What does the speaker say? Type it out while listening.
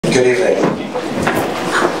Good evening.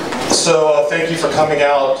 So thank you for coming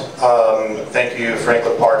out. Thank you,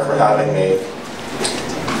 Franklin Park, for having me.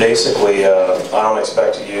 Basically, I don't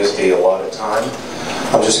expect to use the allotted time.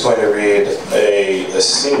 I'm just going to read a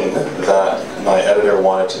scene that my editor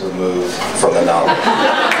wanted to remove from the novel.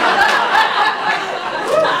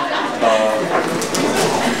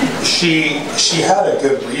 She had a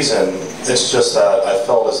good reason. It's just that I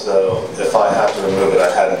felt as though if I had to remove it,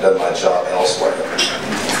 I hadn't done my job elsewhere.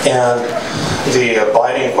 And the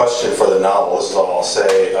abiding question for the novel, this is all I'll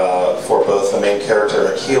say, for both the main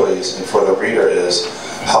character Achilles and for the reader is,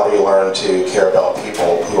 how do you learn to care about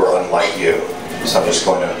people who are unlike you? So I'm just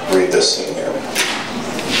going to read this scene here.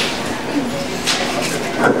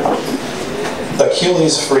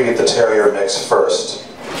 Achilles freed the terrier mix first.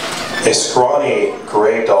 A scrawny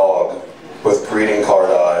gray dog with greeting card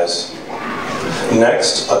eyes.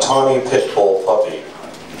 Next, a tawny pit bull puppy,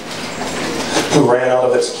 who ran out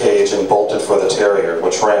of its cage and bolted for the terrier,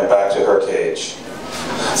 which ran back to her cage.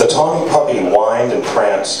 The tawny puppy whined and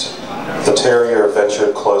pranced. The terrier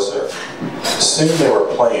ventured closer. Soon they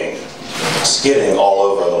were playing, skidding all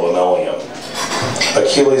over the linoleum.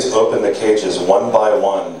 Achilles opened the cages one by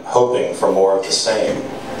one, hoping for more of the same.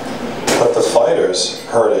 But the fighters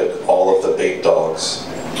herded all of the bait dogs.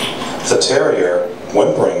 The terrier,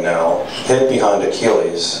 whimpering now, hid behind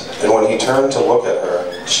Achilles, and when he turned to look at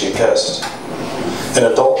her, she hissed. An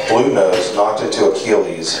adult blue nose knocked into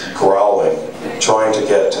Achilles, growling, trying to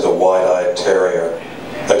get to the wide-eyed terrier.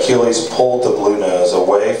 Achilles pulled the blue nose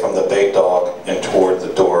away from the bait dog and toward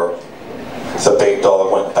the door. The bait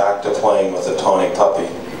dog went back to playing with the tawny puppy.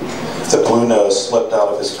 The blue nose slipped out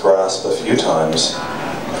of his grasp a few times,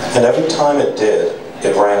 and every time it did,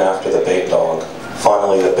 it ran after the bait dog.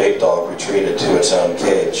 Finally, the bait dog retreated to its own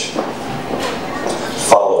cage,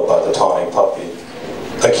 followed by the tawny puppy.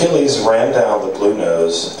 Achilles ran down the blue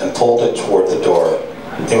nose and pulled it toward the door.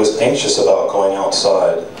 It was anxious about going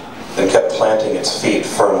outside and kept planting its feet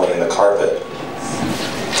firmly in the carpet.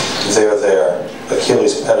 There,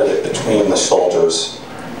 Achilles petted it between the shoulders.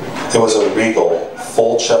 It was a regal,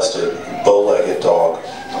 full-chested, bow-legged dog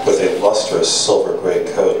with a lustrous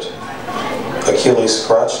silver-gray coat. Achilles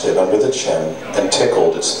scratched it under the chin and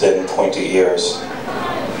tickled its thin, pointy ears.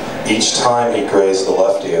 Each time he grazed the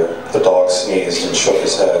left ear, the dog sneezed and shook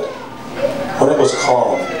his head. When it was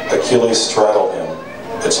calm, Achilles straddled him,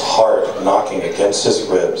 its heart knocking against his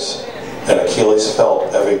ribs, and Achilles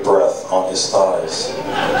felt every breath on his thighs.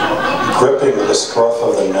 Gripping the scruff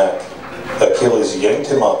of the neck, Achilles yanked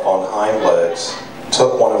him up on hind legs,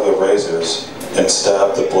 took one of the razors, and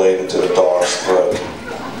stabbed the blade into the dog's throat.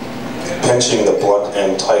 Pinching the blunt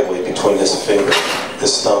end tightly between his finger,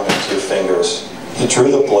 his thumb and two fingers, he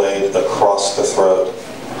drew the blade across the throat.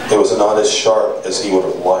 It was not as sharp as he would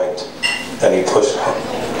have liked, and he pushed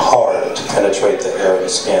hard to penetrate the hair and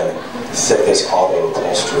skin, thick as auto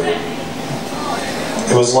upholstery.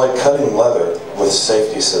 It was like cutting leather with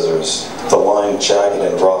safety scissors, the line jagged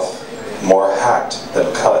and rough, more hacked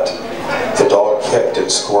than cut. The dog kicked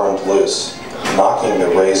and squirmed loose, knocking the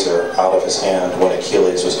razor out of his hand when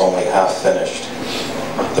Achilles was only half finished.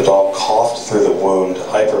 The dog coughed through the wound,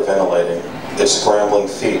 hyperventilating, its scrambling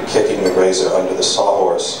feet kicking the razor under the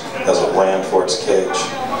sawhorse as it ran for its cage.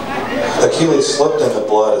 Achilles slipped in the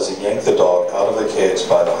blood as he yanked the dog out of the cage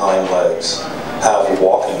by the hind legs, half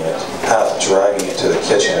walking it, half dragging it to the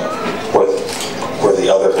kitchen where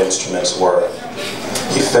the other instruments were.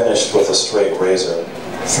 He finished with a straight razor.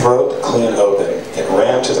 Throat clean open, it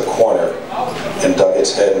ran to the corner and dug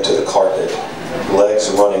its head into the carpet,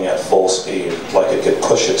 legs running at full speed, like it could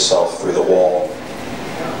push itself through the wall.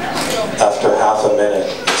 After half a minute,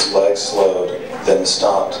 its legs slowed, then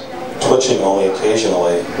stopped, twitching only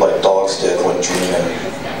occasionally, like dogs did when dreaming.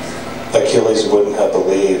 Achilles wouldn't have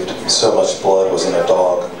believed so much blood was in a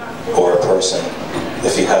dog, or a person,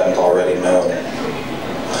 if he hadn't already known.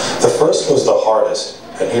 The first was the hardest,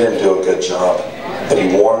 and he didn't do a good job, but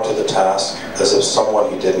he warmed to the task as if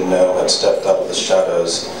someone he didn't know had stepped out of the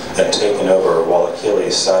shadows and taken over while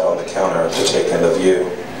Achilles sat on the counter to take in the view.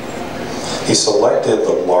 He selected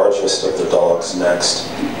the largest of the dogs next,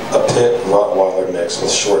 a pit Rottweiler mix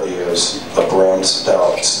with short ears, a brown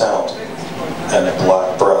snout, and a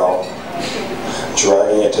black brow,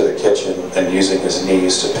 dragging it to the kitchen and using his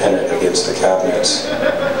knees to pin it against the cabinets.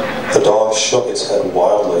 The dog shook its head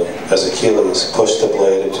wildly as Achilles pushed the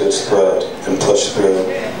blade into its throat and pushed through.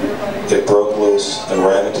 It broke loose and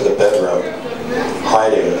ran into the bedroom,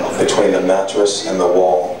 hiding between the mattress and the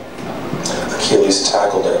wall. Achilles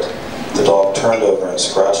tackled it. The dog turned over and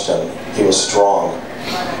scratched him. He was strong.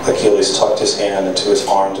 Achilles tucked his hand into his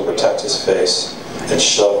arm to protect his face and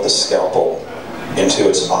shoved the scalpel into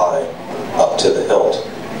its eye, up to the hilt.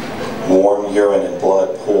 Warm urine and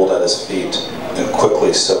blood pooled at his feet and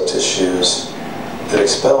quickly soaked his shoes. It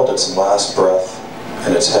expelled its last breath,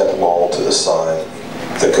 and its head lolled to the side,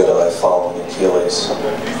 the good eye following Achilles.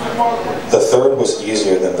 The third was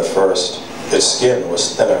easier than the first. Its skin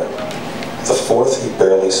was thinner. The fourth he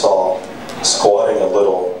barely saw, squatting a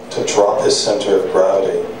little to drop his center of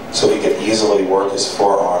gravity so he could easily work his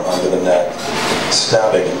forearm under the neck,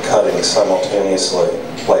 stabbing and cutting simultaneously,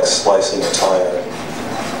 like slicing a tire.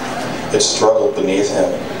 It struggled beneath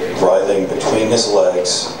him, writhing between his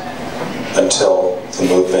legs, until the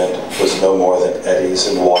movement was no more than eddies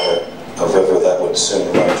in water, a river that would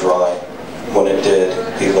soon run dry. When it did,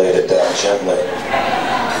 he laid it down gently.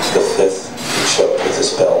 The fifth he choked with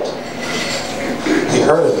his belt. He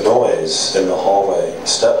heard a noise in the hallway,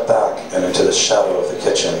 stepped back and into the shadow of the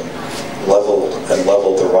kitchen, leveled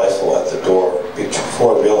the rifle at the door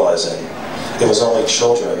before realizing it was only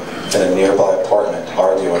children in a nearby apartment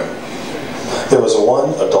arguing. There was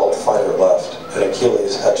one adult fighter left, and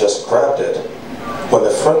Achilles had just grabbed it when the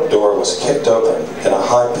front door was kicked open and a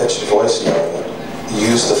high-pitched voice yelled,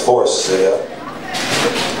 "Use the force, Zia."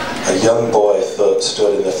 A young boy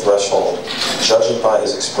stood in the threshold. Judging by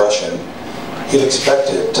his expression, he'd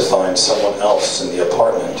expected to find someone else in the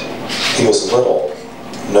apartment. He was little,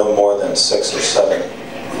 no more than 6 or 7.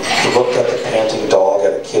 He looked at the panting dog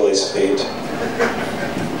at Achilles' feet,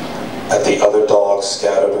 at the other dogs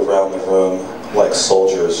scattered around the room like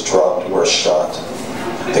soldiers dropped where shot.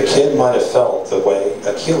 The kid might have felt the way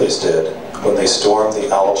Achilles did when they stormed the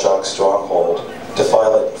Aljock stronghold to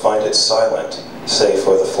find it silent, save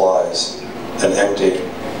for the flies, and empty,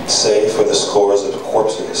 save for the scores of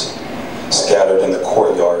corpses scattered in the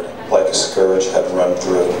courtyard like a scourge had run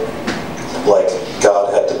through, like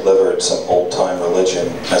God had delivered some old-time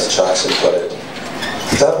religion, as Jackson put it.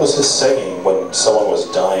 That was his saying when someone was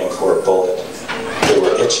dying for a bullet. They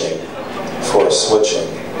were itching for a switching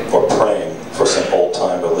or praying for some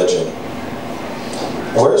old-time religion.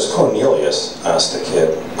 "Where's Cornelius?" asked the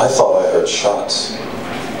kid. "I thought I heard shots."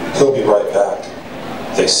 "He'll be right back."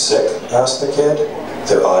 "They sick?" asked the kid.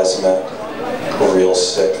 Their eyes met. "Real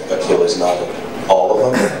sick," Achilles nodded. "All of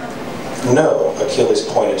them?" "No," Achilles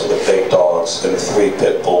pointed to the big dogs and the 3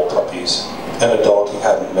 pit bull puppies, and a dog he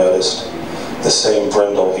hadn't noticed, the same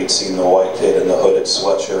brindle he'd seen the white kid in the hooded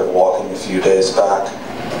sweatshirt walking a few days back.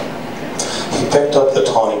 He picked up the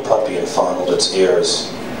tawny puppy and fondled its ears.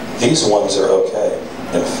 "These ones are okay.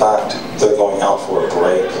 In fact, they're going out for a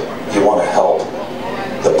break. You want to help?"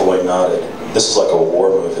 The boy nodded. "This is like a war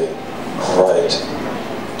movie." "Right.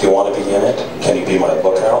 Do you want to be in it? Can you be my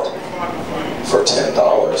lookout?" "For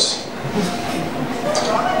 $10.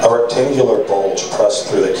 A rectangular bulge pressed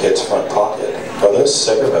through the kid's front pocket. "Are those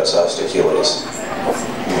cigarettes?" asked Achilles.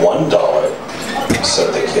 $1,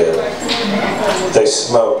 said the kid. They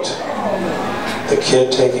smoked, the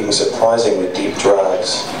kid taking surprisingly deep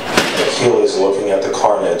drags, Achilles looking at the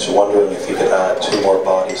carnage, wondering if he could add 2 more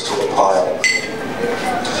bodies to the pile.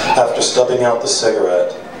 After stubbing out the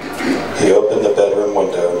cigarette, he opened the bedroom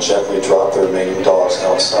window and gently dropped the remaining dogs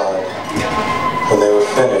outside. When they were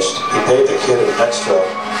finished, he paid the kid an extra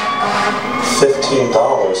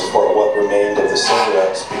 $15 for what remained of the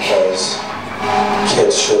cigarettes because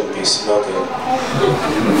kids shouldn't be smoking.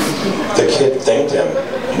 The kid thanked him.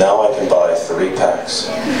 "Now I can buy 3 packs.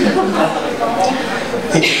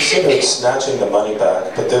 He considered snatching the money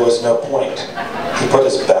back, but there was no point. He put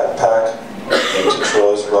his backpack into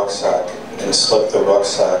Troy's rucksack and slipped the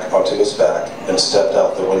rucksack onto his back and stepped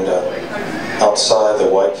out the window. Outside, the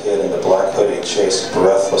white kid in the black hoodie chased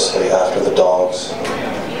breathlessly after the dogs.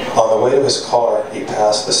 On the way to his car, he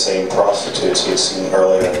passed the same prostitutes he had seen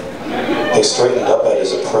earlier. They straightened up at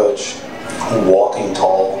his approach, walking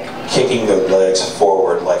tall, kicking their legs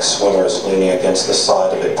forward like swimmers leaning against the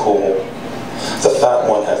side of a pool. The fat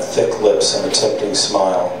one had thick lips and a tempting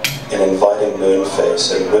smile, an inviting moon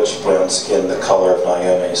face and rich brown skin the color of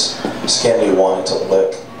Naomi's, skin you wanted to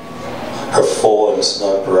lick. Her full and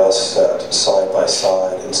snug breasts sat side by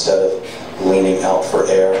side instead of leaning out for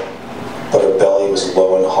air, but her belly was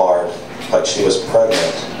low and hard, like she was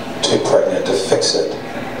pregnant, too pregnant to fix it.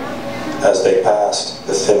 As they passed,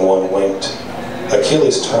 the thin one winked.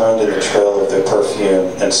 Achilles turned in the trail of their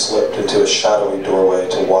perfume and slipped into a shadowy doorway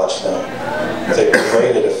to watch them. They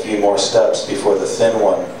paraded a few more steps before the thin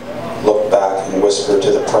one looked back and whispered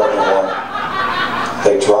to the pregnant one.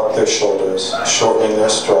 They dropped their shoulders, shortening their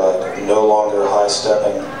stride, no longer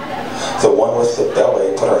high-stepping. The one with the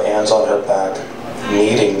belly put her hands on her back,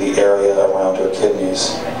 kneading the area around her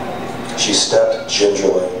kidneys. She stepped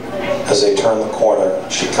gingerly. As they turned the corner,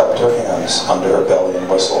 she cupped her hands under her belly and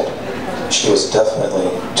whistled. She was definitely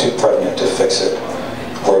too pregnant to fix it.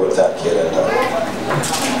 Where would that kid end up?